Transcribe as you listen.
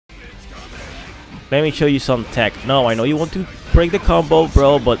Let me show you some tech. No, I know you want to break the combo,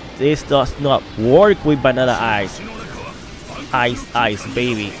 bro, but this does not work with Vanilla Ice. Ice,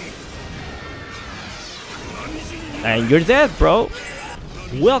 baby. And you're dead, bro.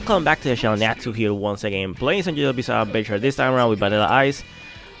 Welcome back to the channel. Natsu here once again, playing some JoJo's Bizarre Adventure. This time around with Vanilla Ice.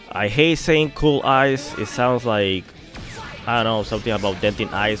 I hate saying cool ice. It sounds like, I don't know, something about denting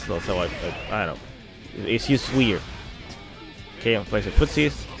ice. So I don't know. It's just weird. Okay, I'm playing some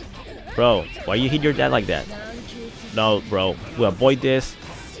footsies. Bro, why you hit your dad like that? No, bro. We'll avoid this.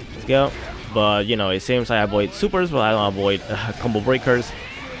 Let's go. But, you know, it seems I avoid supers, but I don't avoid combo breakers.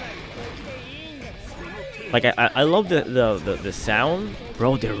 Like, I love the sound.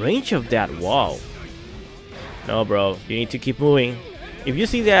 Bro, the range of that. Wow. No, bro. You need to keep moving. If you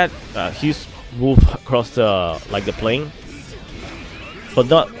see that huge move across the, like, the plane. But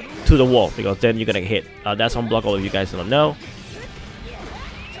not to the wall, because then you're gonna hit. That's unblockable if you guys don't know.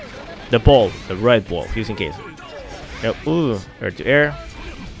 The ball, the red ball, just in case. Yep. Ooh, air to air.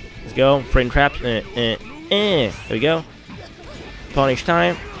 Let's go. Frame traps. There we go. Punish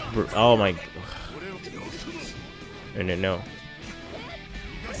time. Oh my. No.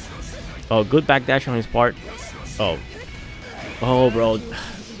 Oh, good backdash on his part. Oh, bro.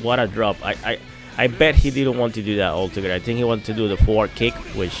 What a drop. I bet he didn't want to do that altogether. I think he wanted to do the forward kick,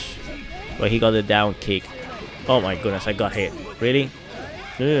 but he got the down kick. Oh my goodness, I got hit. Really?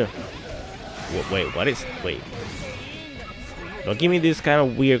 Ugh. Wait, what is... Wait. Don't give me this kind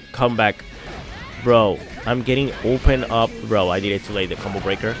of weird comeback. Bro, I'm getting open up. Bro, I did it too late, the combo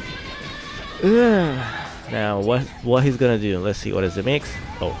breaker. Now, what he's gonna do? Let's see, what is the mix?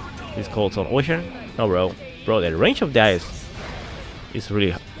 Oh, he's called on Ocean. No, bro. Bro, the range of that is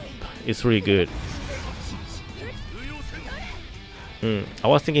really good. I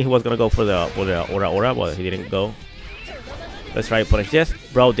was thinking he was gonna go for the aura, but he didn't go. Let's try to punish this.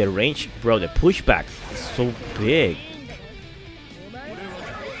 Bro, the range, bro, the pushback is so big.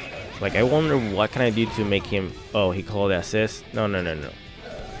 Like, I wonder what can I do to make him... Oh, he called the assist. No.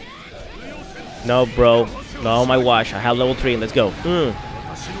 No, bro. No, my wash. I have level 3. Let's go.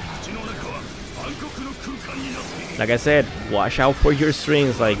 Like I said, watch out for your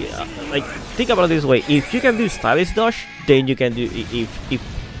strings. Like think about it this way. If you can do stylish dodge, then you can do...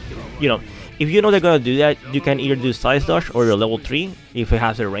 If you know they're gonna do that, you can either do stylish dodge or your level 3 if it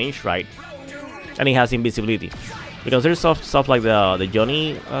has a range, right? And it has invisibility. Because there's stuff like the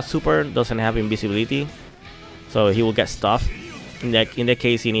Johnny super doesn't have invisibility, so he will get stuffed. In that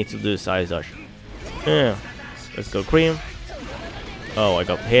case, he needs to do stylish dodge. Let's go cream. Oh, I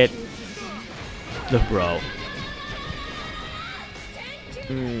got hit. Look, bro.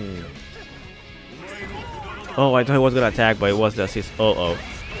 Oh, I thought he was gonna attack, but it was the assist.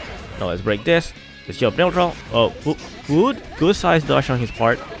 No, let's break this. Let's jump neutral. Oh, good size dodge on his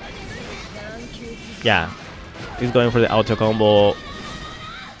part. Yeah, he's going for the auto combo.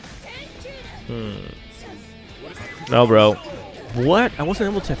 No, bro. What? I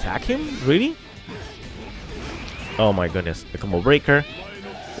wasn't able to attack him? Really? Oh my goodness, the combo breaker.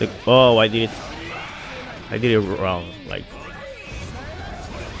 Oh, I did it wrong. Like,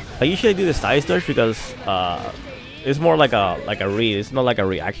 I usually do the side dodge because it's more like a read. It's not like a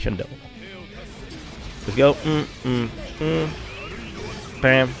reaction though. Let's go.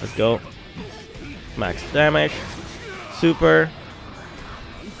 Bam. Let's go. Max damage. Super.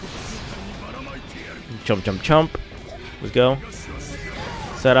 Chomp. Let's go.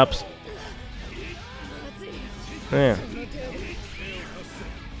 Setups. Yeah.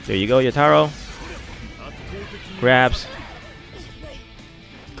 There you go, Yataro. Grabs.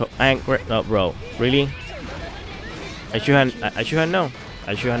 No, bro. Really? I should have known.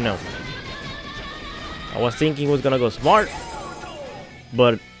 I was thinking he was gonna go smart,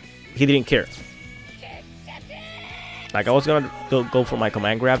 but he didn't care. Like, I was gonna go for my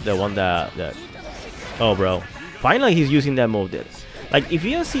command grab, the one that. Oh, bro. Finally, he's using that move. Like, if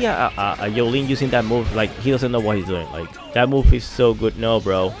you see a Yolin using that move, like, he doesn't know what he's doing. Like, that move is so good. No,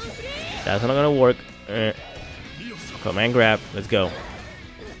 bro. That's not gonna work. Command grab. Let's go.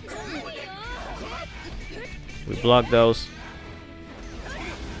 We block those.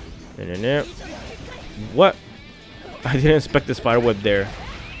 What? I didn't expect the spider web there.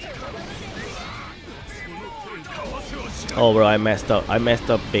 Oh, bro, I messed up.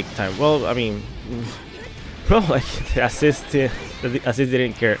 Big time. Well, I mean, bro, like, the assist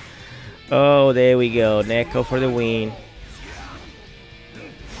didn't care. Oh, there we go. Neko for the win.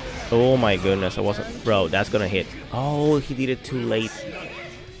 Oh my goodness, I wasn't. Bro, that's gonna hit. Oh, he did it too late.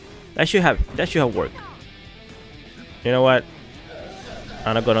 That should have worked. You know what?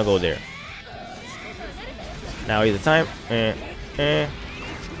 I'm not gonna go there. Now is the time.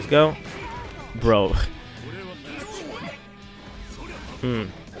 Let's go. Bro. Hmm.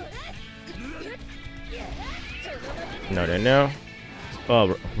 No.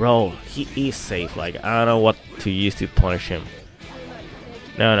 Oh, bro, he is safe. Like, I don't know what to use to punish him.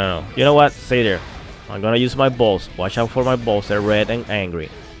 No. You know what? Stay there. I'm gonna use my balls. Watch out for my balls. They're red and angry.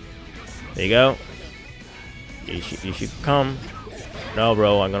 There you go. You should come. No,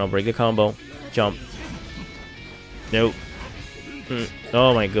 bro. I'm gonna break the combo. Jump. Nope.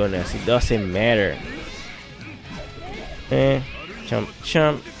 Oh my goodness. It doesn't matter. Jump.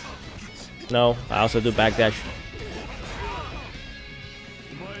 No. I also do backdash.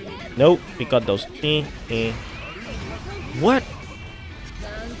 Nope. We got those. What?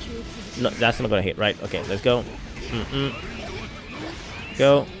 No, that's not gonna hit, right? Okay, let's go.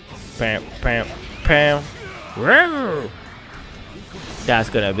 Go. Pam. That's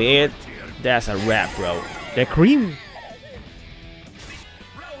gonna be it. That's a wrap, bro. The cream.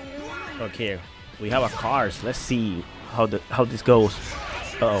 Okay, we have our cars. Let's see how this goes.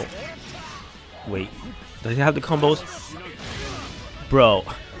 Uh oh. Wait, does he have the combos? Bro,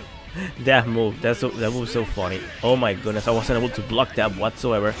 that move. That was so funny. Oh my goodness, I wasn't able to block that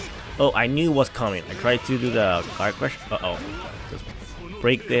whatsoever. Oh, I knew it was coming. I tried to do the car crash. Uh-oh. Just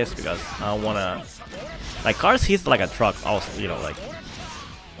break this because I don't wanna... Like, cars hits like a truck also, you know, like...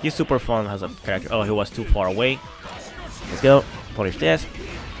 He's super fun as a character. Oh, he was too far away. Let's go. Punish this.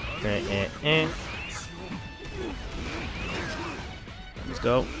 Let's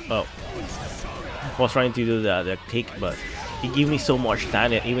go. Oh. I was trying to do the kick, but he gave me so much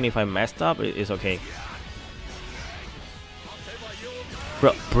time that even if I messed up, it's okay.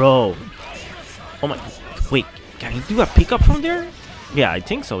 Bro. Oh my. Wait, can he do a pickup from there? Yeah, I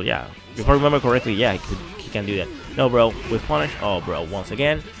think so, yeah. If I remember correctly, yeah, he can do that. No, bro, with punish. Oh, bro, once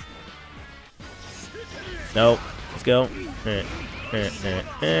again. No, let's go. Let's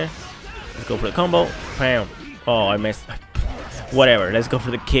go for the combo. Bam. Oh, I missed. Whatever, let's go for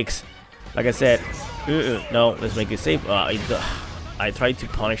the kicks. Like I said, no, let's make it safe. I tried to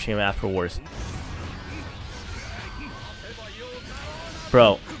punish him afterwards.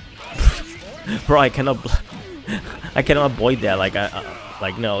 Bro, I cannot avoid that. Like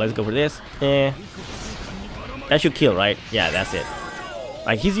no, let's go for this. That should kill, right? Yeah, that's it.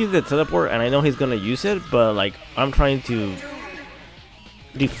 Like, he's using the teleport, and I know he's gonna use it, but like I'm trying to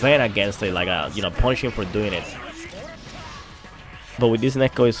defend against it, like you know, punish him for doing it. But with this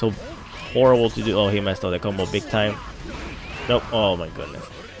Neko, it's so horrible to do. Oh, he messed up the combo big time. Nope. Oh my goodness.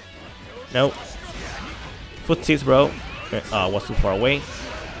 Nope. Footsies, bro. Was too far away.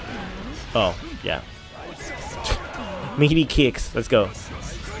 Oh, yeah. Meaty kicks. Let's go.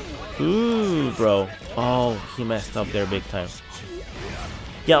 Ooh, bro. Oh, he messed up there big time.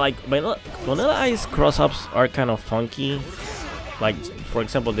 Yeah, like, Vanilla Ice cross-ups are kind of funky. Like, for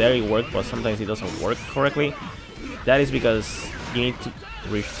example, there it works, but sometimes it doesn't work correctly. That is because you need to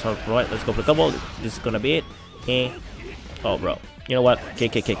reach some right. Let's go for the couple. This is gonna be it. Oh, bro. You know what?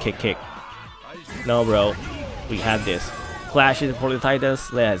 Kick. No, bro. We have this. Clashes for the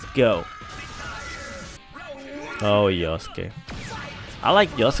Titans. Let's go. Oh, Yosuke. I like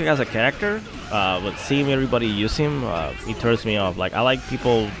Yosuke as a character, but seeing everybody use him, it turns me off. Like, I like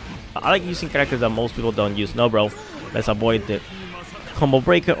using characters that most people don't use. No, bro. Let's avoid the combo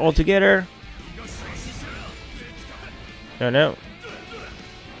breaker altogether. No.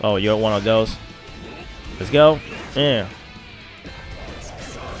 Oh, you're one of those. Let's go. Yeah.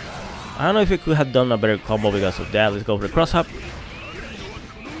 I don't know if it could have done a better combo because of that. Let's go for the cross up.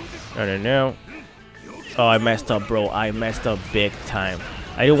 No. Oh, I messed up, bro. I messed up big time.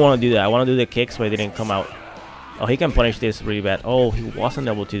 I didn't want to do that. I want to do the kicks, but it didn't come out. Oh, he can punish this really bad. Oh, he wasn't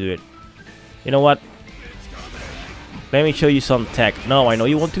able to do it. You know what? Let me show you some tech. No, I know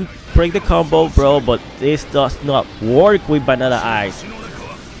you want to break the combo, bro, but this does not work with Vanilla Ice.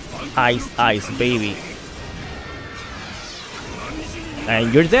 Ice, baby.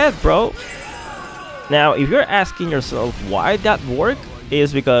 And you're dead, bro. Now, if you're asking yourself why that worked,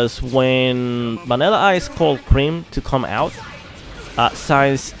 is because when Vanilla Ice called Cream to come out,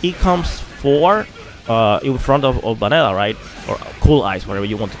 since it comes in front of Vanilla, right? Or Cool Ice, whatever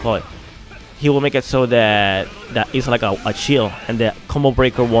you want to call it. He will make it so that it's like a shield, and the combo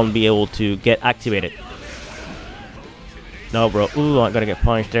breaker won't be able to get activated. No, bro. Ooh, I'm gonna get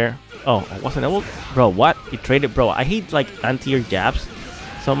punished there. Oh, I wasn't able. Bro, what? You traded, bro. I hate like anti-air jabs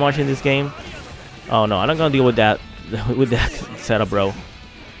so much in this game. Oh no, I'm not gonna deal with that setup, bro.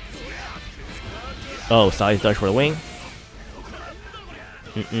 Oh, size dodge for the wing.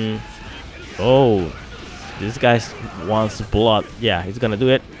 Oh, this guy wants blood. Yeah, he's gonna do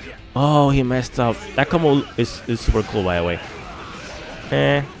it. Oh, he messed up. That combo is super cool, by the way.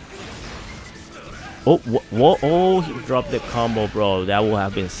 Oh, whoa, oh, he dropped the combo, bro. That would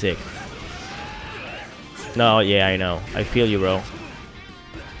have been sick. No, yeah, I know. I feel you, bro.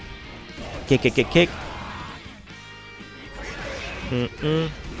 Kick, kick, kick, kick.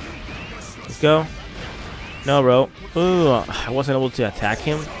 Let's go. No, bro. Ooh, I wasn't able to attack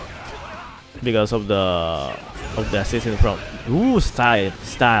him because of the assist in front. Ooh,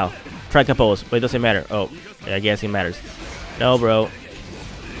 style. Try compose, but it doesn't matter. Oh, yeah, I guess it matters. No, bro.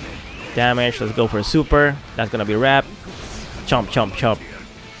 Damage. Let's go for a super. That's gonna be wrap. Chomp, chomp, chomp.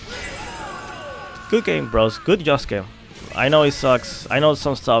 Good game, bros. Good Josuke. I know it sucks. I know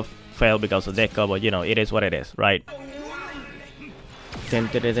some stuff failed because of Deco, but you know, it is what it is, right?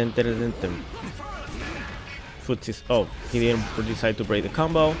 Footsies. Oh, he didn't decide to break the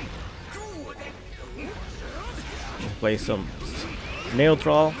combo. Let's play some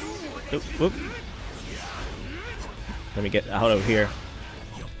neutral. Oop, oop. Let me get out of here.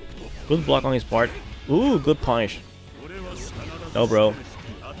 Good block on his part. Ooh, good punish. No, bro.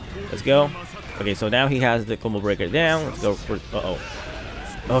 Let's go. Okay, so now he has the combo breaker down. Let's go for. Uh-oh.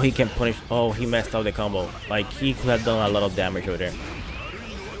 Oh, he can punish. Oh, he messed up the combo. Like, he could have done a lot of damage over there.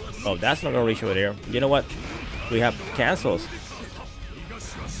 Oh, that's not gonna reach over there. You know what? We have cancels.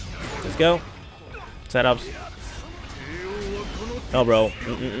 Let's go. Setups. No, bro.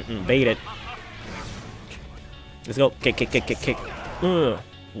 Bait it. Let's go. Kick, kick, kick, kick, kick.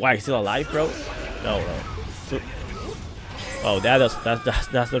 Why, he's still alive, bro? No, bro. Oh,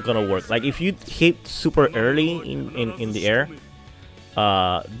 that's not gonna work. Like, if you hit super early in the air,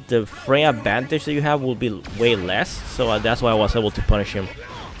 the frame advantage that you have will be way less. So that's why I was able to punish him.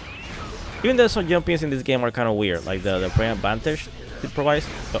 Even though some jump-ins in this game are kind of weird, like the frame advantage it provides.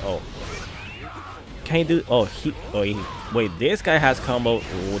 Uh-oh. Can he do? Oh, wait, this guy has combo.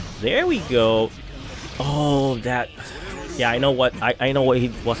 Oh, there we go. Oh, that. Yeah, I know what I know what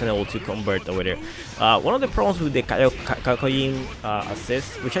he wasn't able to convert over there. One of the problems with the Kakojin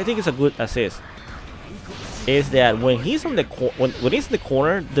assist, which I think is a good assist, is that when he's on the when he's in the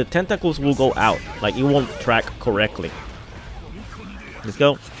corner, the tentacles will go out. Like, it won't track correctly. Let's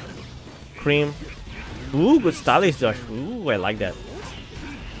go. Cream. Ooh, good stylish dodge. Ooh, I like that.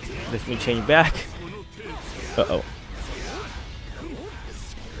 Let me change back. Uh-oh.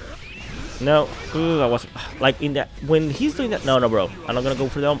 No. Ooh, I was like in that when he's doing that. No, bro. I'm not gonna go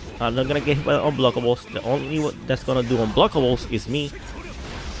for them. I'm not gonna get hit by the unblockables. The only one that's gonna do unblockables is me.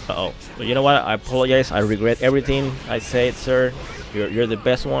 Uh-oh. But you know what? I apologize. I regret everything I said, sir. You're the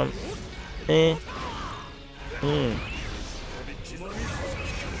best one.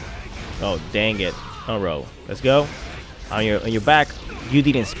 Oh, dang it. Oh, bro. Let's go. On your back. You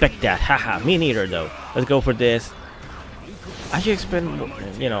didn't expect that. Haha. Me neither, though. Let's go for this. I should expect,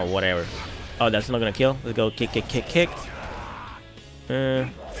 you know, whatever. Oh, that's not gonna kill. Let's go. Kick, kick, kick, kick.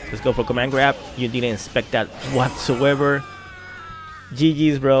 Let's go for command grab. You didn't expect that whatsoever.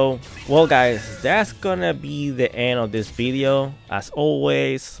 GG's, bro. Well, guys, that's gonna be the end of this video. As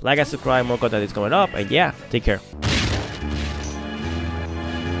always, like and subscribe. More content is coming up. And yeah, take care.